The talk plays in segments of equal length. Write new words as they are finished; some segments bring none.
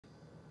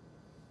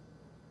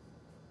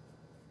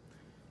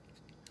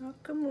Well,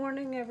 good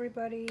morning,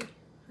 everybody.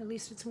 At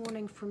least it's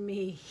morning for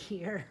me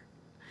here.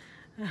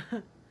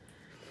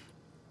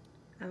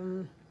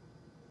 I'm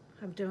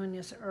doing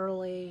this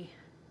early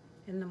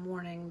in the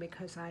morning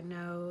because I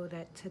know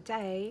that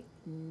today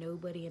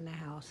nobody in the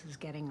house is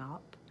getting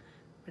up,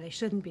 or they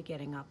shouldn't be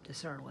getting up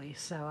this early.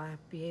 So I'll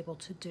be able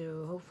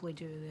to hopefully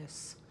do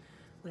this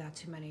without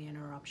too many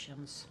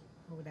interruptions,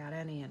 or without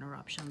any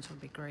interruptions would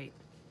be great.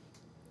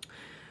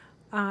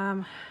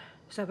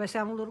 So if I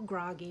sound a little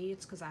groggy,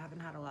 it's because I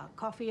haven't had a lot of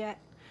coffee yet.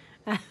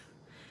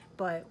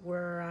 But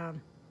we're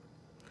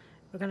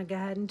gonna go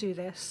ahead and do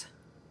this.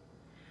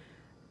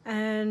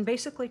 And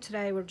basically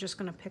today we're just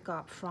gonna pick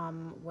up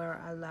from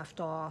where I left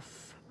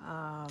off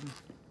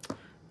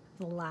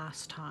the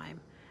last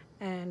time.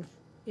 And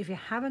if you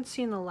haven't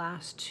seen the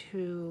last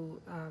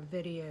two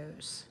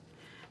videos,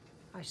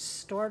 I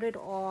started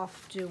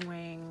off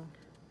doing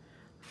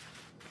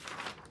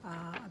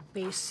a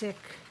basic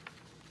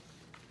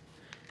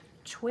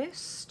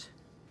twist.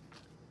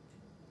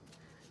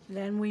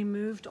 Then we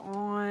moved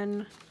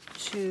on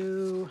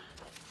to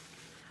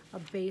a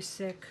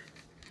basic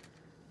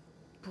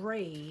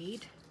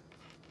braid,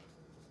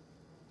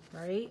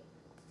 right?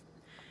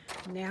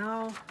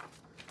 Now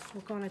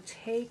we're going to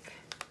take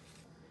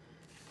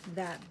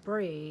that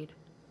braid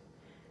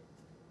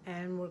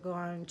and we're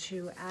going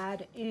to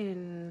add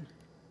in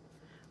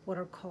what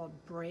are called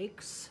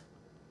breaks.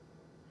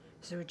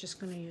 So we're just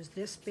going to use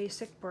this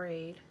basic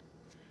braid,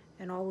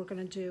 and all we're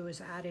going to do is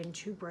add in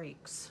 2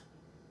 breaks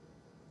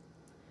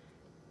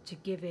to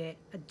give it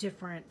a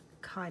different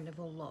kind of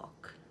a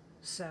look.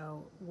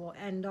 So we'll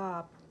end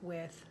up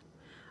with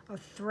a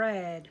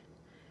thread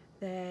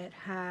that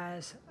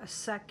has a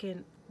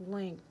second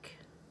link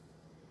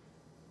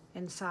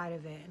inside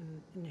of it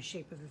in the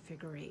shape of a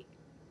figure 8.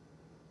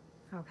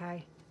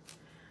 Okay?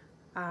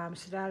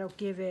 So that'll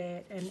give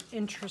it an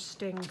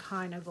interesting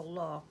kind of a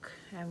look,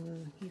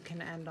 and you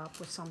can end up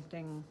with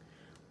something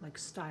like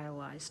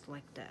stylized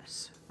like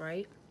this,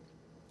 right?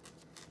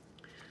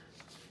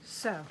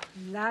 So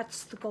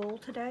that's the goal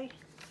today,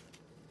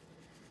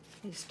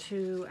 is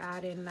to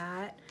add in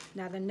that.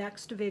 Now the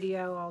next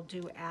video I'll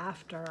do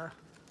after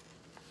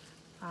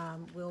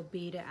will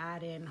be to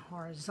add in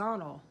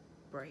horizontal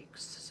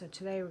breaks. So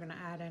today we're going to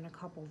add in a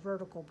couple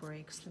vertical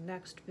breaks. The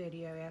next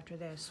video after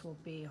this will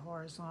be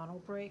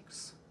horizontal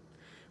breaks,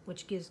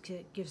 which gives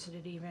it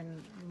an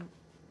even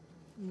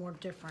more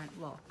different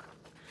look.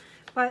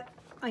 But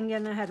I'm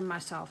getting ahead of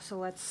myself, so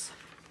let's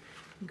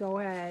go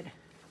ahead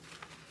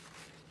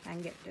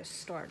and get this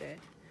started.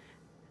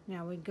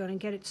 Now we're going to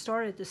get it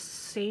started the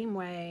same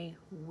way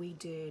we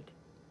did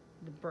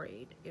the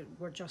braid.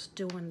 We're just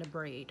doing the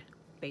braid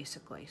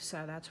basically.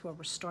 So that's where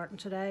we're starting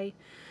today.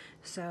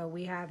 So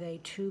we have a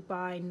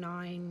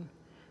 2x9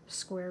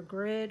 square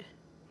grid.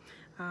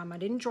 I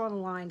didn't draw the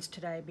lines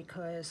today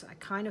because I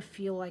kind of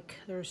feel like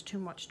there's too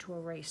much to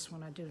erase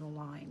when I do the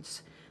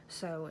lines.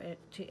 So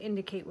to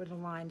indicate where the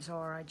lines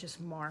are, I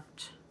just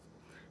marked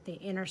the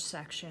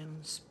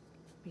intersections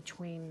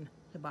between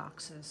the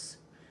boxes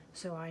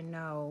so I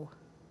know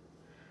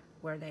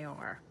where they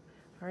are.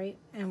 All right,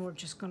 and we're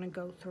just going to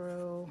go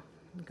through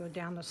and go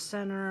down the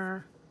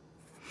center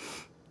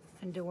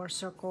and do our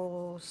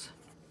circles.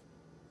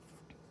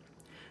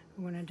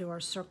 We're going to do our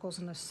circles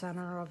in the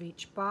center of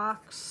each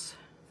box.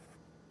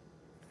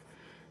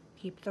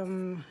 Keep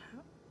them,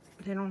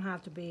 they don't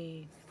have to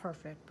be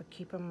perfect, but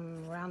keep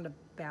them round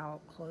about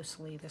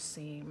closely the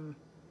same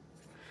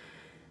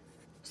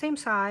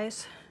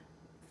size.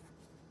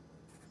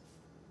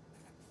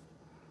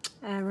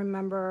 And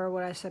remember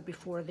what I said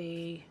before,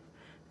 the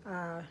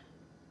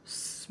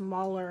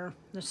smaller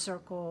the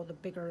circle, the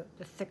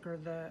thicker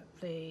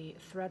the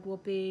thread will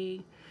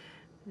be.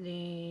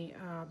 The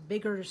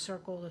bigger the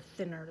circle, the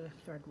thinner the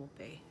thread will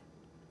be.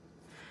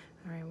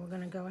 All right, we're going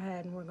to go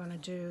ahead and we're going to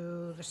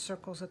do the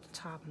circles at the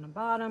top and the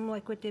bottom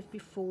like we did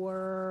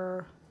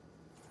before.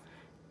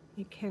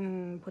 You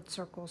can put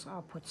circles,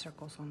 I'll put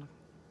circles on the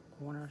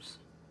corners.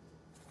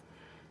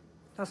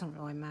 Doesn't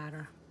really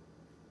matter.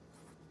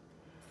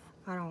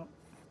 I don't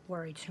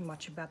worry too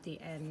much about the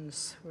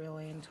ends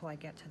really until I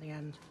get to the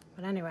end.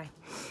 But anyway,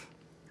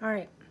 all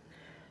right,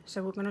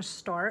 so we're going to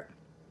start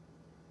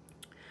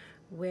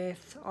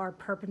with our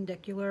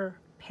perpendicular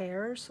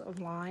pairs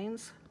of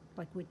lines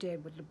like we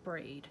did with the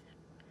braid.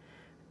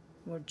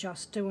 We're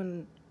just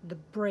doing the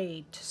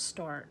braid to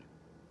start.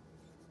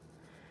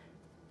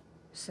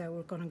 So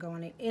we're going to go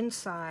on the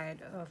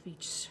inside of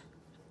each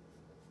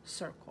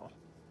circle,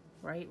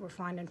 right? We're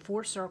finding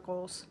 4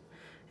 circles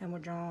and we're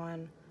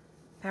drawing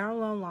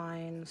parallel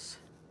lines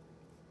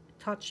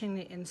touching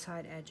the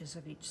inside edges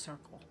of each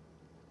circle.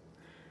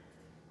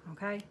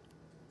 Okay?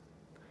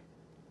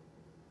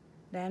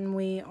 Then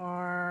we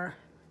are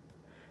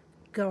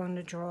going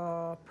to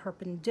draw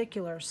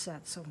perpendicular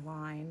sets of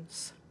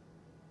lines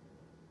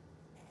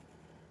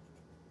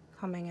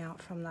coming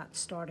out from that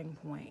starting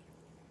point.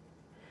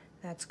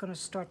 That's going to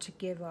start to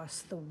give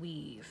us the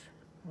weave,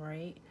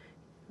 right?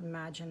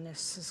 Imagine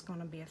this is going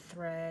to be a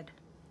thread.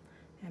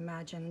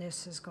 Imagine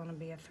this is going to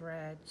be a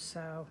thread.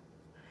 So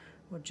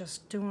We're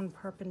just doing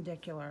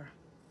perpendicular.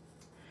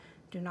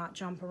 Do not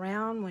jump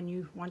around.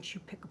 Once you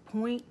pick a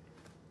point,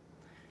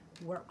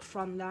 work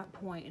from that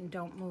point and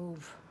don't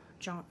move,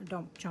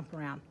 don't jump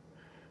around.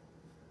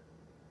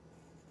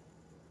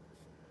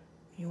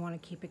 You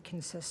want to keep it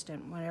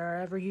consistent.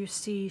 Wherever you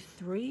see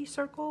 3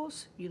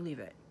 circles, you leave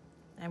it.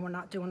 And we're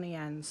not doing the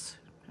ends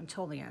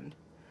until the end.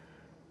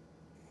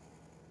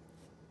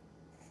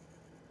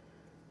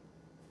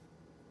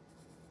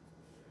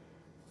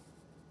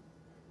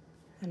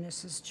 And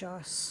this is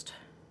just,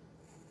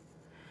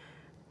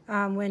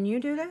 when you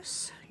do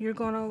this, you're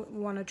going to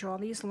want to draw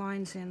these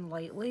lines in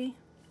lightly,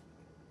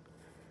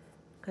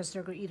 because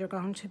they're either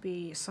going to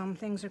be, some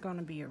things are going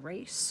to be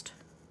erased,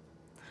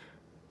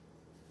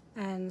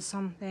 and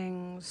some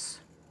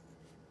things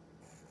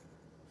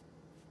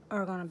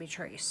are going to be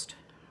traced,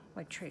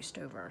 like traced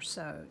over.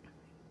 So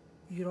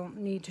you don't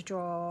need to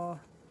draw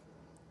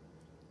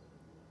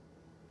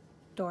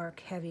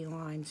dark, heavy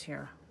lines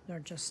here. They're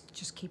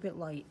just keep it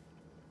light.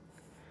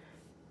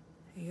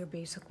 You're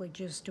basically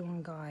just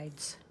doing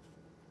guides.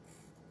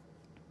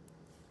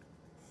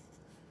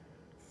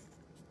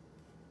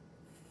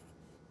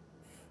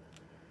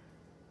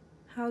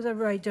 How's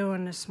everybody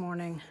doing this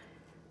morning?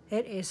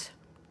 It is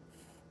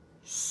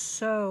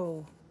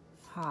so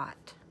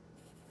hot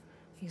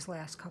these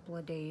last couple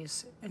of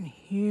days and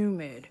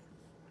humid.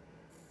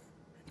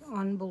 It's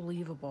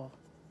unbelievable.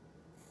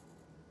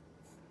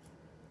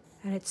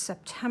 And it's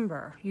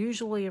September.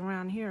 Usually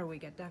around here we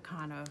get that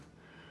kind of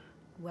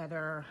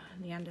weather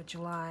the end of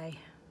July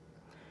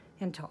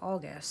into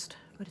August,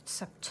 but it's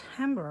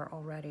September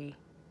already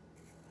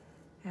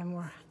and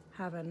we're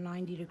having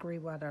 90-degree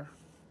weather,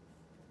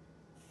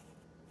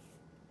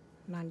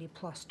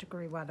 90+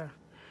 degree weather.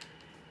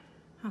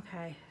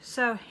 Okay,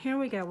 so here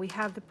we go. We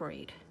have the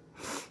braid.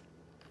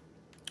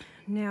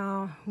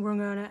 Now we're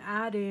going to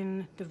add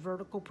in the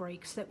vertical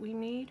breaks that we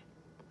need,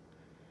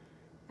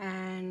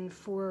 and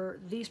for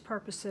these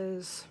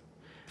purposes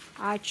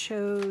I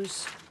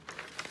chose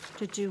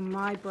to do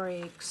my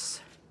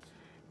breaks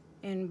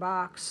in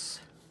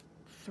box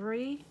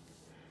 3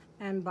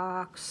 and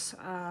box,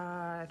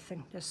 I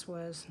think this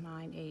was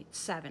 9, 8,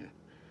 7.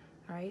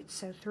 All right,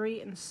 so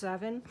 3 and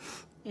 7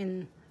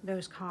 in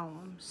those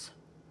columns.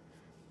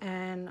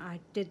 And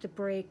I did the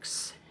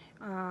breaks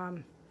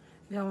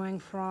going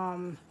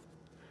from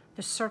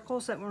the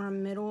circles that were in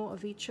the middle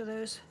of each of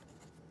those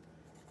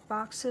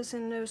boxes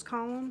in those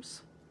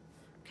columns,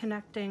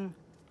 connecting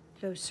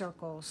those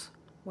circles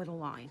with a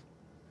line.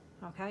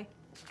 Okay,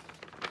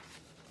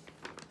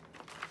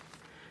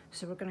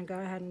 so we're going to go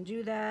ahead and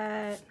do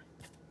that.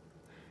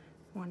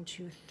 1,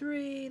 2,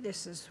 3.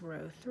 This is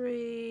row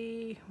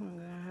 3.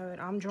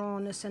 I'm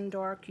drawing this in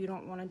dark. You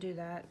don't want to do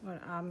that, but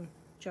I'm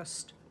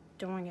just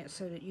doing it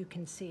so that you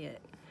can see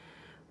it.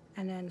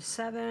 And then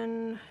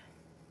 7.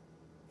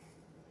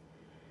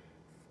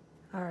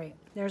 All right,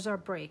 there's our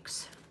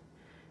breaks.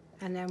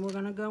 And then we're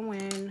going to go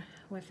in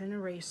with an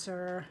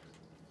eraser.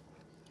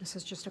 This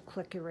is just a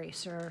click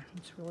eraser.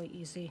 It's really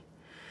easy.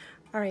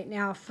 All right,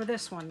 now for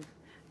this one,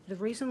 the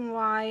reason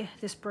why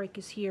this break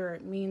is here,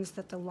 it means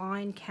that the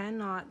line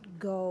cannot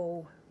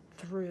go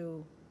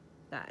through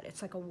that.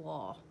 It's like a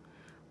wall.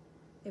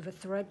 If a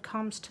thread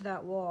comes to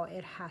that wall,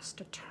 it has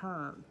to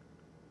turn.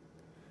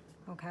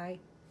 Okay?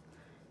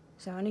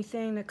 So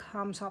anything that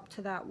comes up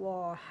to that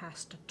wall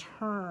has to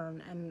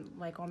turn and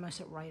like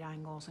almost at right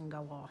angles and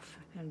go off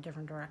in a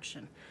different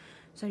direction.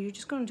 So you're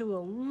just going to do a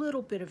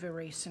little bit of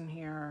erasing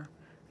here.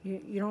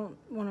 You don't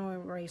want to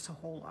erase a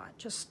whole lot.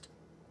 Just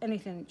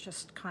anything that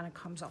just kind of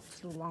comes up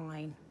to the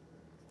line.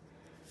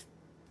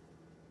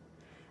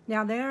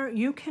 Now there,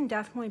 you can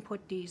definitely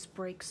put these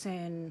breaks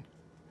in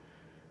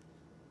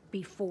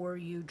before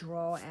you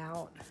draw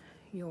out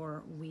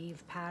your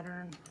weave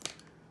pattern.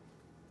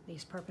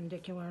 These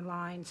perpendicular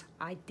lines.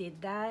 I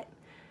did that,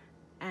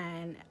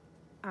 and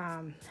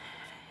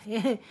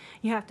you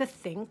have to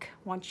think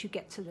once you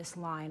get to this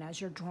line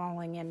as you're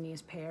drawing in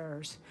these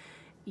pairs.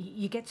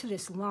 You get to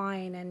this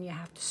line and you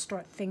have to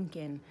start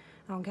thinking,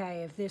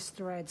 okay, if this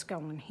thread's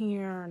going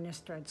here and this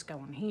thread's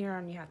going here,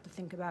 and you have to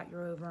think about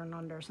your over and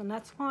unders. And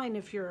that's fine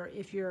if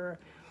you're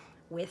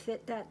with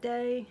it that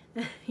day,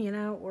 you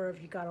know, or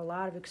if you got a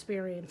lot of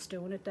experience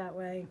doing it that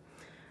way.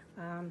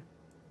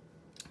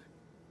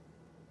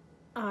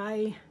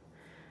 I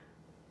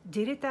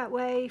did it that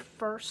way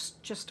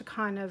first just to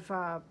kind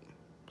of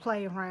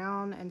play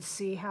around and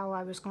see how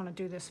I was going to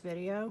do this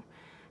video,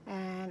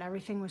 and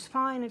everything was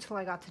fine until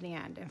I got to the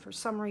end, and for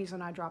some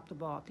reason I dropped the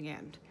ball at the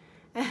end.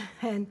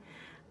 And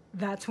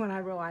that's when I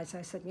realized,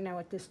 I said, you know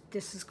what,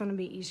 this is going to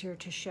be easier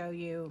to show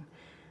you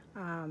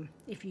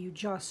if you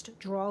just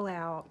draw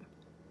out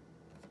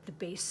the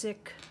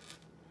basic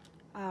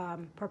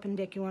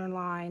perpendicular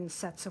lines,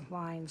 sets of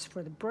lines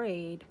for the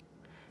braid,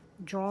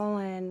 draw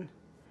in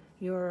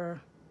your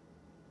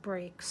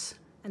breaks,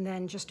 and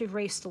then just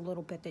erase the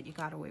little bit that you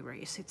got to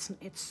erase.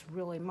 It's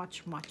really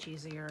much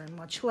easier and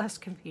much less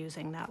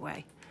confusing that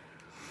way.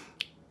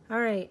 All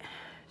right,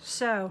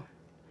 so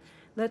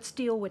let's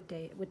deal with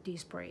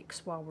these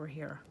breaks while we're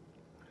here.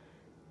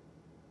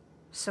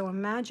 So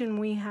imagine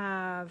we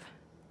have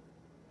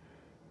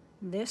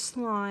this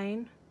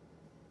line,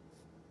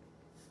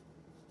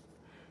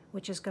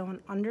 which is going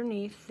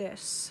underneath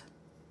this,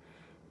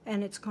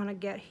 and it's going to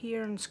get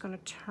here and it's going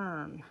to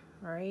turn,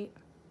 right?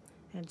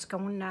 And it's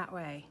going that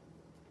way.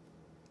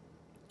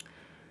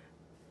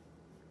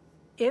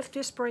 If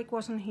this break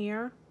wasn't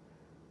here,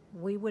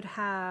 we would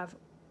have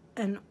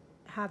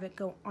it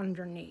go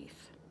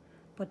underneath,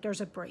 but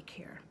there's a break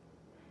here.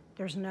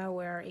 There's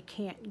nowhere, it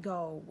can't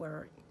go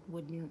where it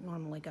would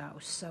normally go,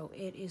 so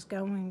it is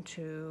going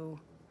to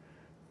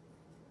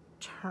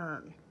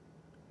turn.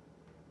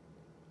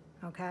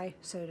 Okay,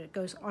 so it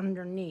goes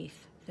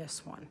underneath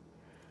this one.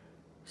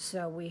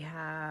 So we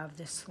have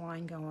this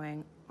line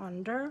going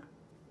under,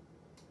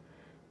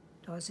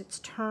 does its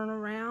turn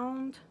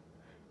around,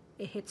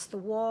 it hits the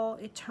wall,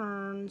 it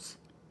turns,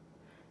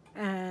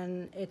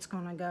 and it's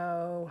gonna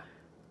go,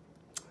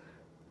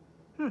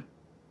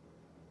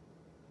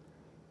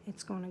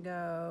 it's gonna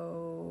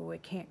go,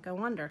 it can't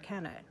go under,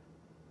 can it?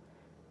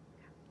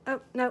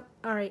 Oh, no,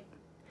 all right.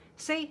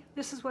 See,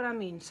 this is what I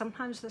mean.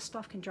 Sometimes this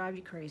stuff can drive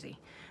you crazy.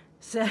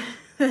 So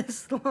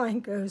this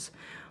line goes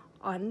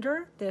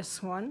under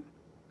this one,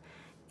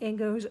 it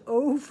goes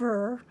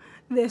over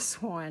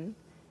this one,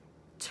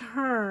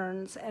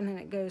 turns, and then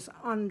it goes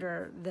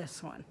under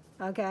this one,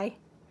 okay?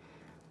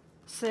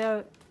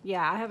 So,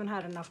 yeah, I haven't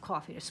had enough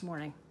coffee this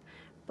morning.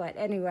 But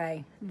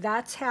anyway,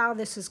 that's how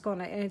this is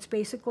gonna, and it's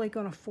basically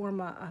gonna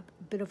form a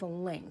bit of a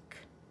link.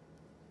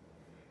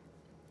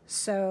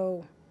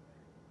 So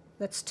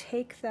let's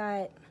take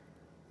that,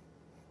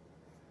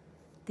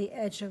 the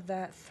edge of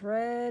that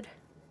thread,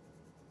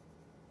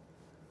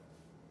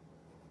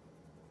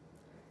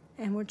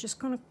 and we're just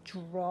going to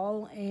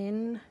draw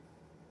in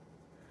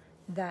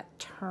that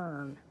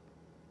turn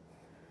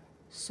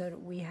so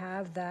that we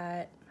have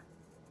that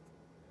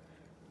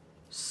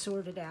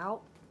sorted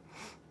out.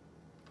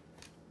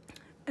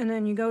 And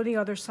then you go the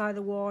other side of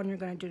the wall and you're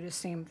going to do the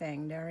same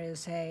thing. There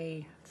is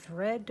a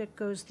thread that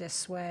goes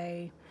this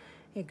way.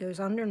 It goes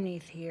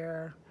underneath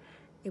here.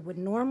 It would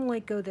normally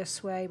go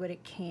this way, but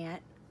it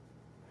can't.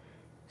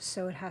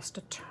 So it has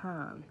to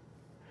turn.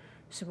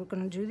 So we're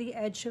going to do the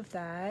edge of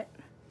that.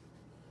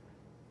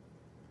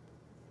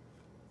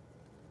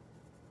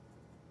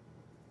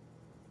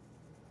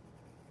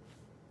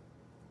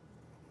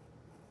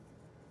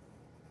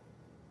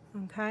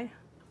 Okay.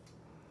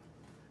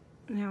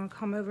 Now I'll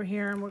come over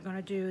here and we're going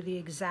to do the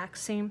exact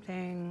same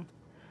thing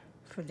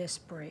for this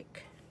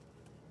break.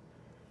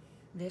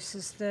 This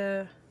is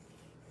the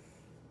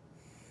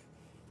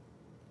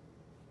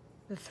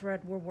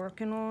thread we're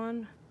working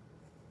on.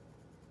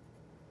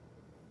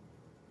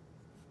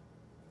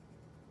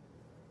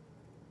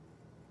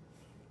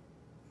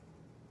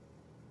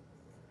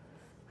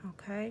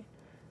 Okay,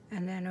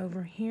 and then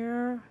over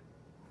here,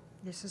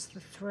 this is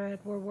the thread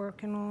we're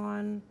working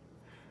on.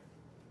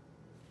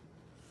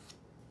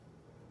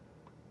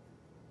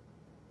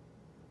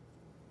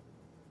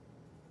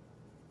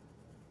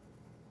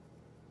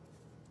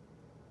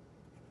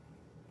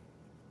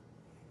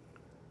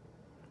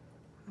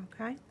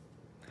 Okay,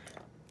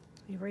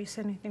 erase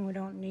anything we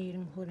don't need,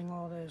 including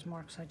all those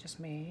marks I just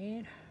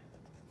made.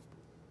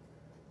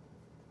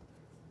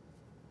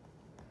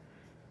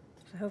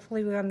 So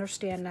hopefully we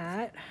understand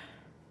that.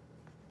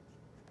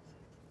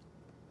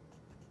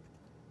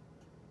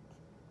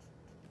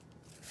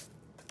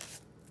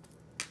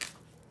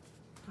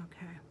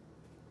 Okay.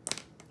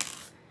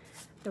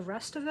 The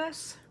rest of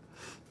this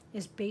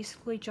is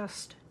basically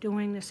just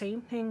doing the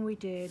same thing we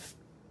did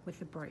with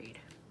the braid.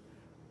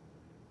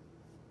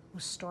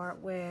 We'll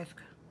start with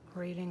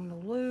creating the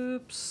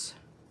loops.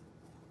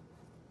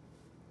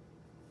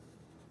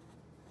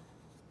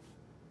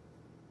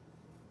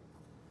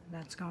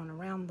 That's going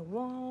around the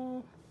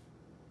wall.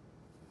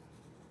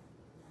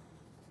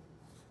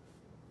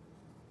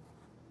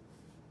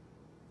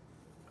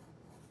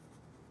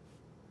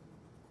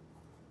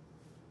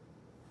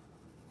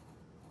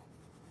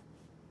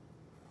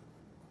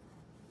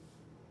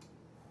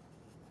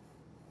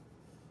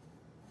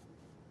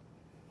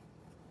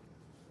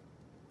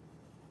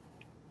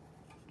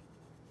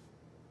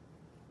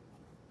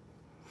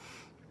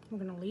 We're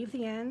going to leave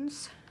the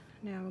ends.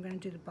 Now we're going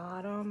to do the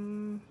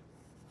bottom.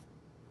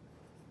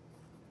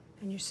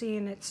 And you're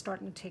seeing it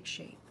starting to take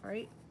shape,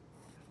 right?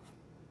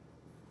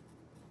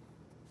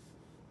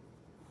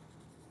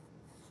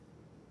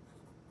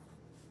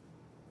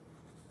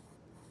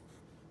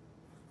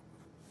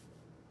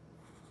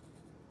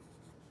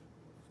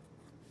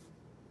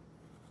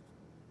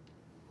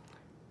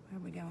 Where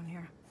are we going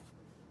here?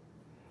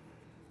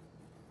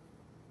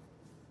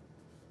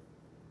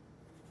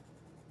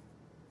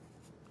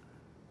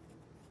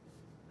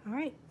 All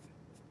right.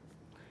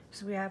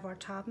 So we have our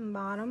top and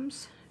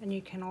bottoms, and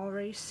you can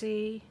already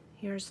see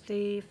here's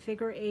the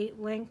figure 8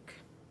 link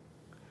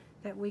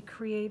that we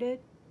created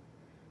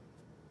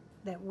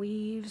that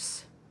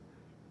weaves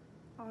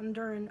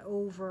under and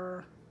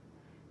over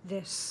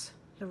this,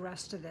 the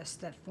rest of this,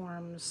 that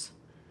forms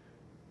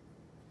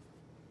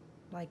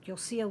Like you'll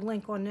see a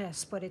link on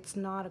this, but it's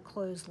not a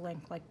closed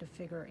link like the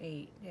figure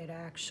 8. It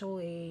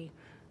actually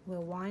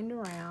will wind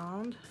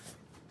around.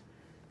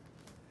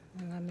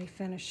 And let me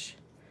finish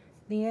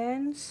the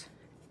ends,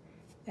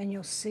 and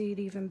you'll see it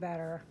even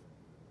better.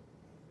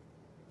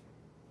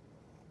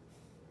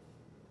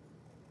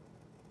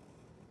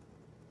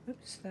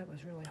 Oops, that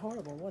was really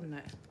horrible, wasn't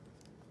it?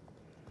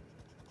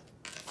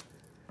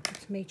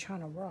 It's me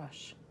trying to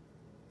rush.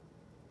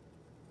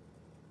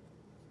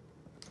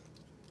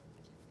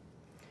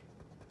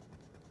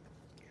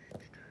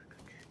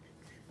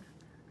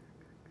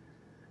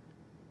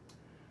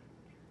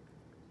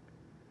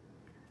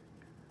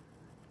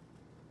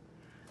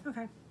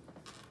 Okay.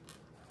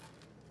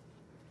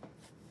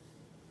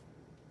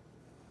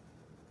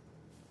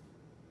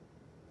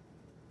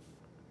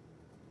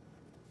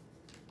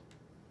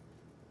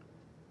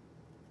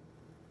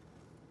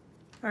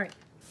 All right,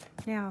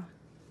 now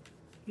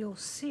you'll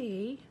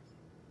see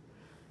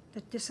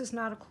that this is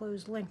not a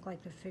closed link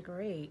like the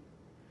figure 8.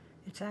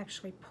 It's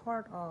actually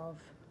part of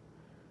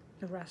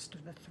the rest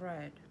of the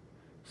thread.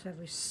 So if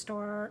we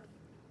start,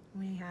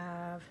 we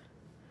have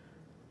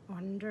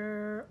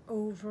under,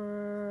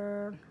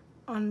 over,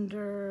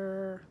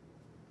 under,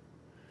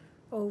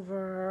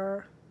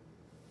 over,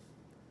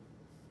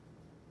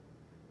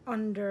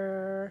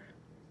 under,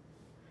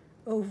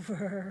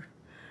 over,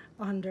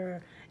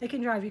 under. It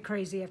can drive you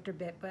crazy after a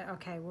bit, but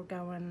okay, we're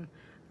going,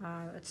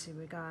 let's see,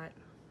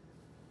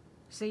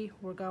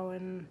 we're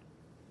going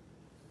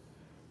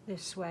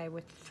this way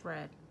with the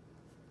thread.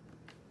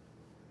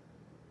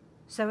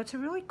 So it's a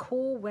really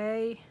cool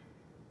way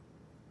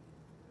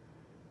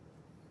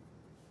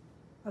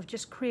of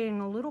just creating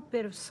a little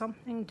bit of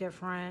something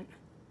different.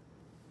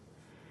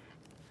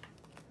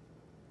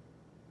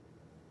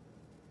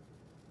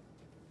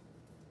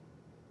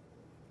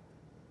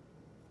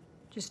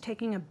 Just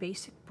taking a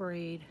basic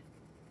braid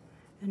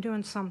and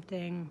doing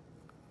something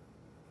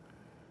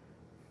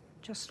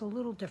just a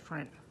little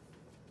different.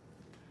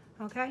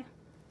 Okay?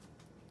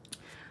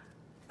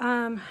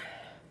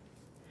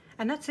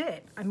 And that's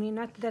it. I mean,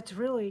 that's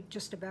really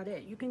just about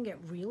it. You can get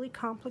really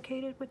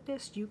complicated with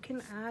this. You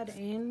can add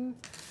in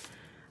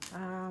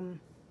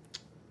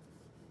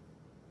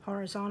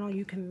horizontal.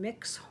 You can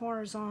mix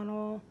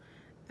horizontal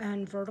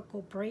and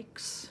vertical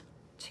breaks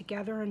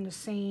together in the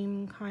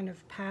same kind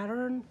of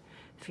pattern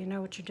if you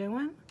know what you're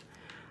doing.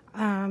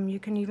 You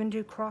can even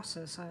do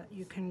crosses.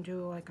 You can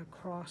do like a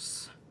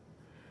cross,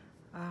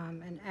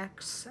 an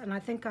X, and I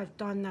think I've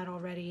done that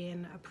already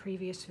in a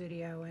previous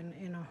video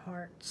in a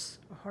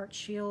heart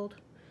shield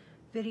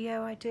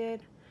video I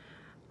did,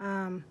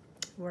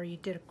 where you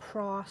did a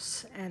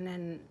cross and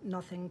then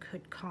nothing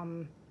could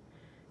come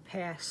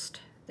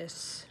past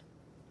this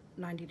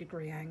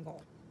 90-degree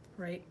angle,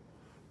 right?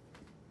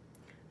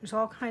 There's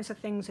all kinds of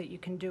things that you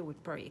can do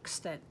with breaks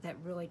that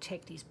really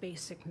take these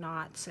basic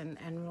knots and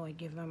really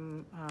give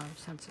them a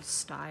sense of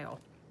style.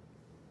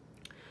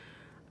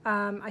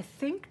 I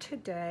think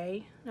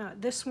today, now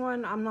this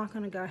one, I'm not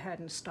going to go ahead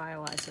and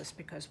stylize this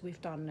because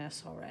we've done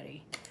this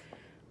already.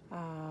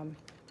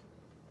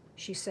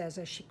 She says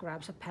as she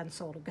grabs a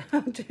pencil to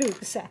go do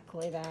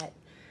exactly that.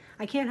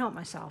 I can't help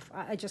myself.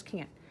 I just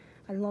can't.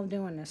 I love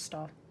doing this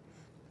stuff.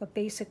 But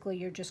basically,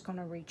 you're just going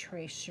to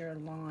retrace your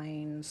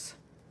lines.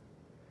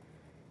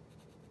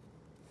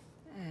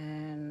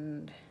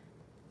 And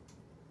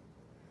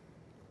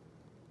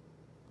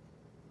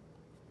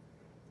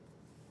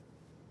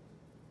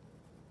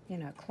you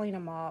know, clean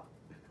them up.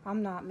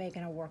 I'm not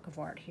making a work of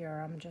art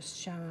here. I'm just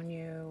showing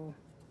you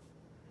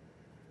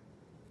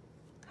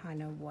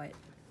kind of what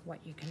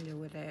you can do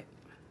with it.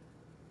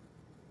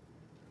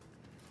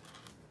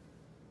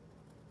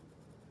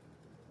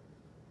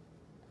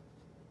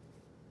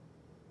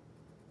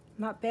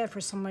 Not bad for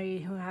somebody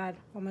who had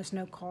almost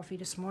no coffee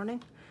this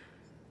morning.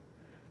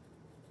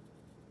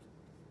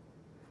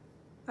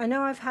 I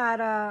know I've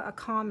had a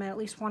comment, at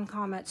least one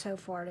comment so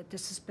far, that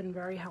this has been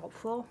very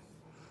helpful.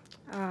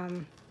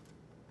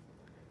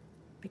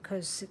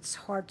 Because it's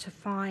hard to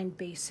find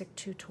basic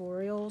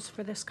tutorials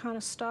for this kind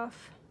of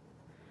stuff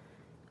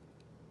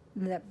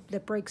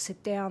that breaks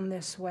it down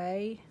this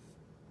way.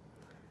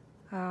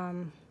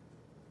 You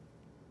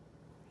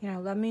know,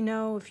 let me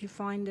know if you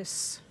find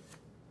this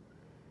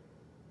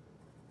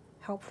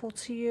helpful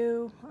to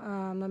you.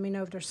 Let me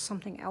know if there's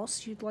something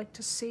else you'd like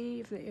to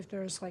see, if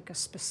there's like a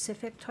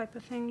specific type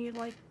of thing you'd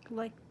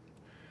like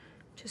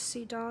to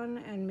see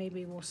done, and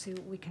maybe we'll see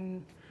what we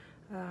can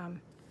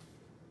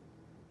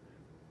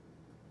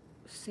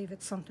see if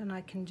it's something I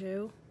can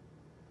do.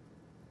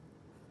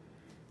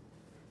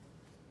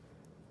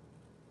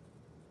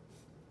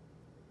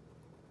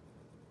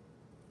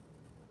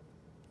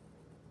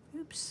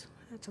 Oops,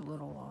 that's a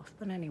little off,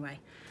 but anyway.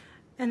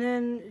 And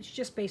then it's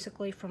just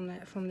basically from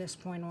this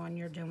point on,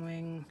 you're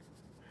doing,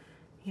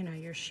 you know,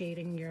 you're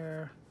shading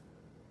your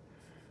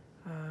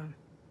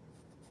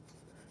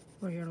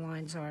where your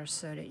lines are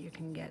so that you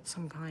can get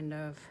some kind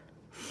of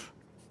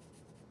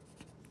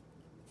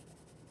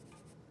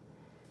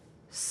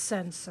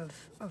sense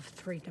of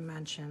 3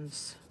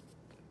 dimensions,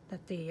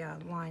 that the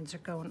lines are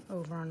going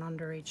over and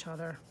under each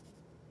other.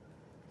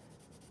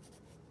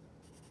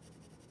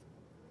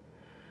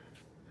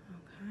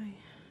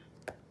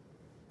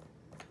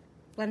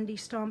 blendy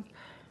stump.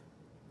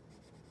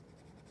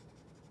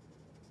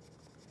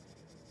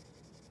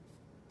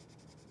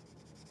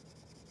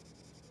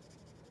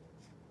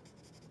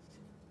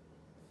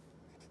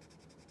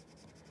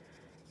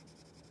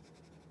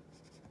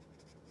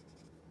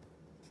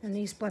 And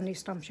these blendy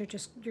stumps,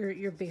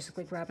 you're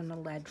basically grabbing the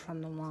lead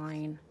from the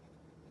line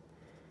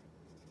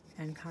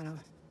and kind of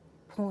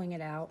pulling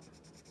it out,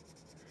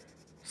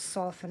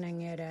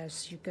 softening it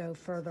as you go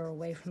further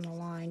away from the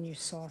line. You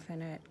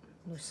soften it,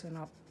 loosen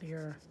up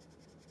your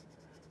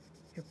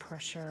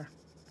pressure,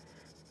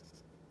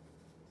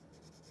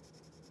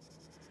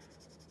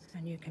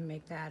 and you can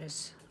make that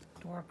as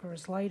dark or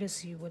as light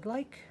as you would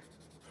like.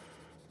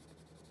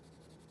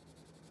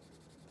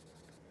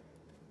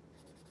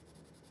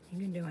 You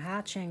can do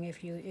hatching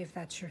if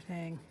that's your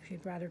thing. If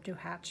you'd rather do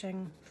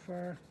hatching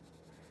for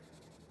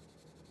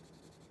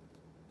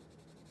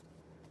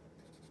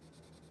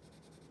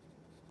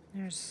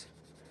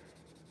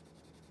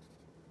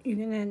you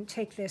can then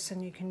take this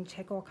and you can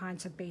take all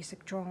kinds of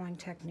basic drawing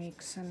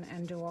techniques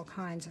and do all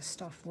kinds of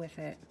stuff with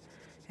it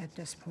at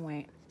this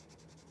point.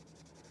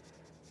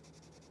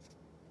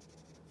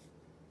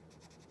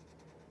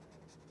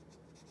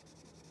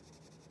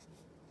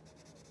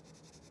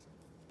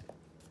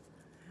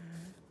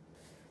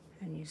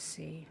 And you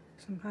see,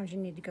 sometimes you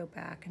need to go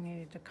back and you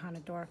need to kind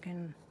of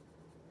darken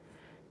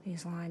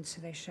these lines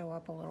so they show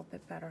up a little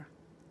bit better.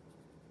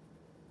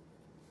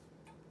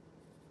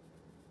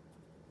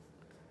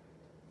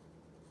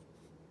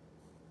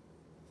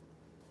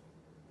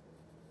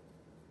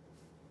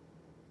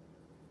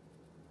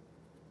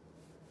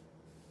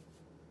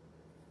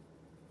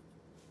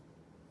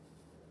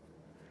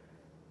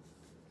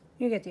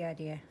 You get the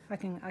idea. I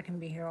can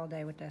be here all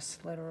day with this.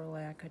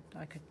 Literally, I could.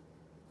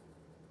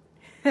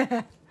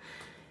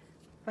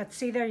 But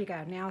see, there you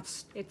go. Now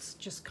it's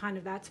just kind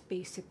of, that's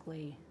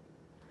basically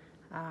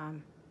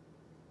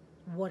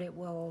what it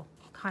will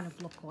kind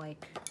of look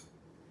like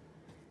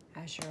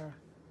as you're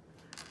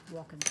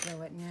walking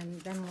through it. And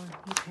then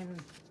you can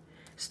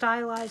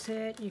stylize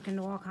it. You can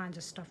do all kinds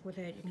of stuff with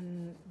it. You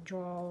can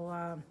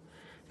draw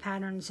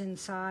patterns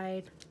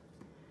inside.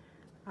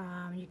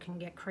 You can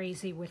get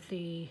crazy with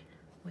the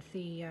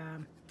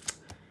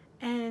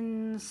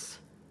ends.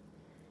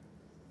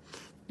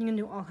 You can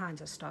do all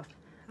kinds of stuff.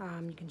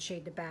 You can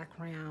shade the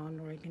background,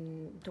 or you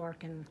can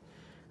darken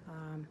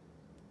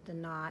the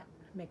knot,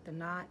 make the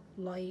knot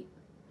light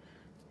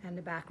and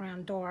the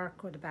background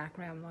dark, or the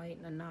background light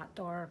and the knot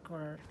dark,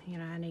 or you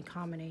know, any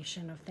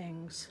combination of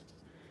things.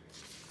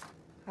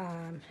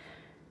 The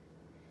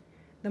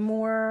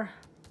more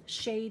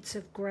shades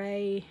of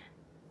gray,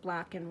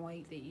 black and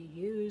white that you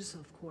use,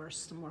 of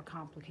course, the more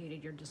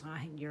complicated your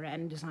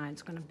end design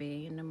is going to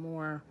be, and the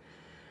more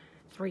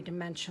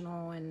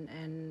three-dimensional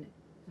and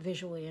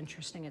visually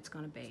interesting it's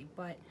going to be.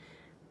 But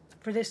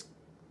for these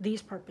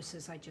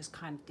purposes, I just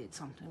kind of did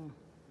something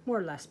more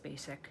or less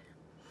basic.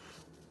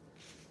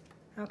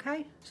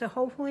 Okay, so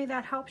hopefully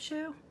that helps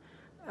you.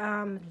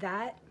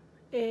 That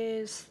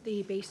is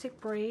the basic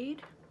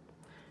braid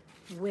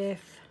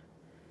with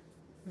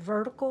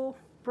vertical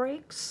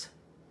breaks.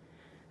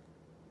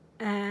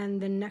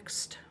 And the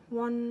next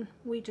one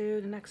we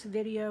do, the next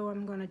video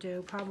I'm going to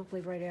do,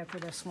 probably right after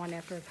this one,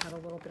 after I've had a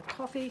little bit of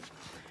coffee,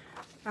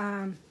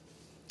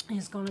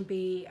 is going to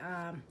be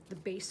the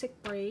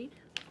basic braid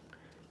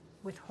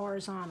with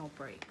horizontal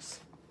breaks.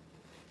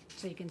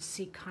 So you can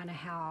see kind of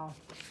how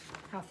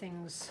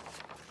things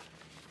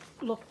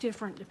look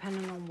different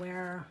depending on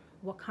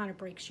what kind of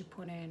breaks you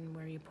put in,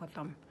 where you put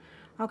them.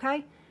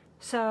 Okay,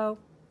 so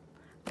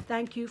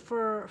thank you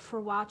for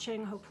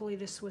watching. Hopefully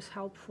this was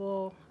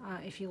helpful.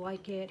 If you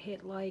like it,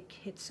 hit like,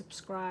 hit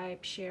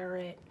subscribe, share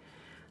it.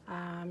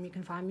 You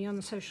can find me on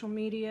the social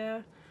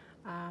media.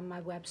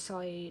 My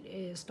website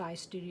is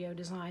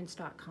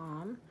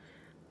diestudiodesigns.com.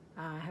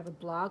 I have a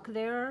blog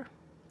there.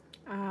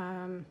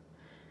 I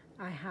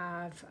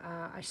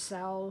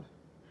sell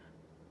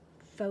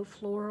faux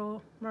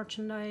floral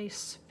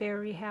merchandise,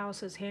 fairy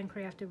houses,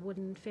 handcrafted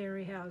wooden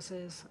fairy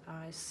houses.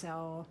 I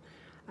sell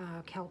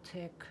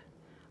Celtic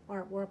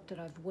artwork that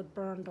I've wood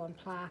burned on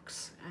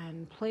plaques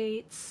and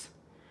plates.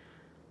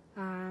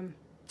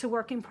 It's a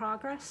work in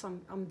progress.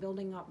 I'm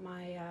building up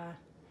my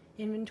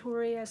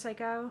inventory as I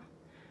go.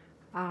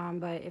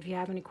 But if you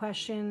have any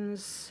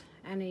questions,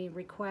 any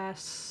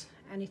requests,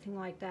 anything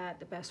like that,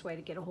 the best way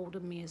to get a hold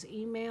of me is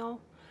email.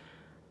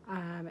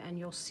 And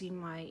you'll see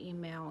my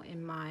email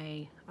in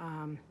my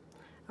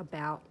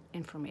about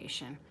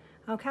information.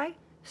 Okay,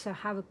 so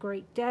have a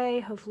great day.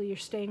 Hopefully you're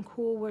staying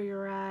cool where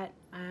you're at.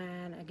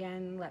 And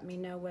again, let me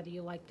know whether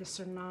you like this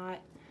or not.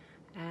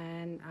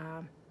 And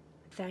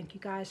thank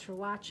you guys for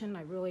watching.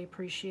 I really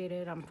appreciate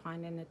it. I'm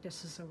finding that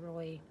this is a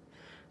really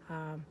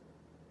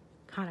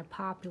kind of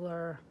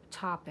popular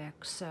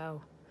topic.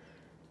 So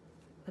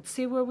let's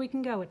see where we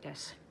can go with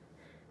this.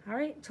 All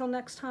right, until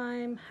next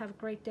time, have a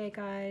great day,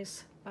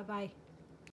 guys. Bye-bye.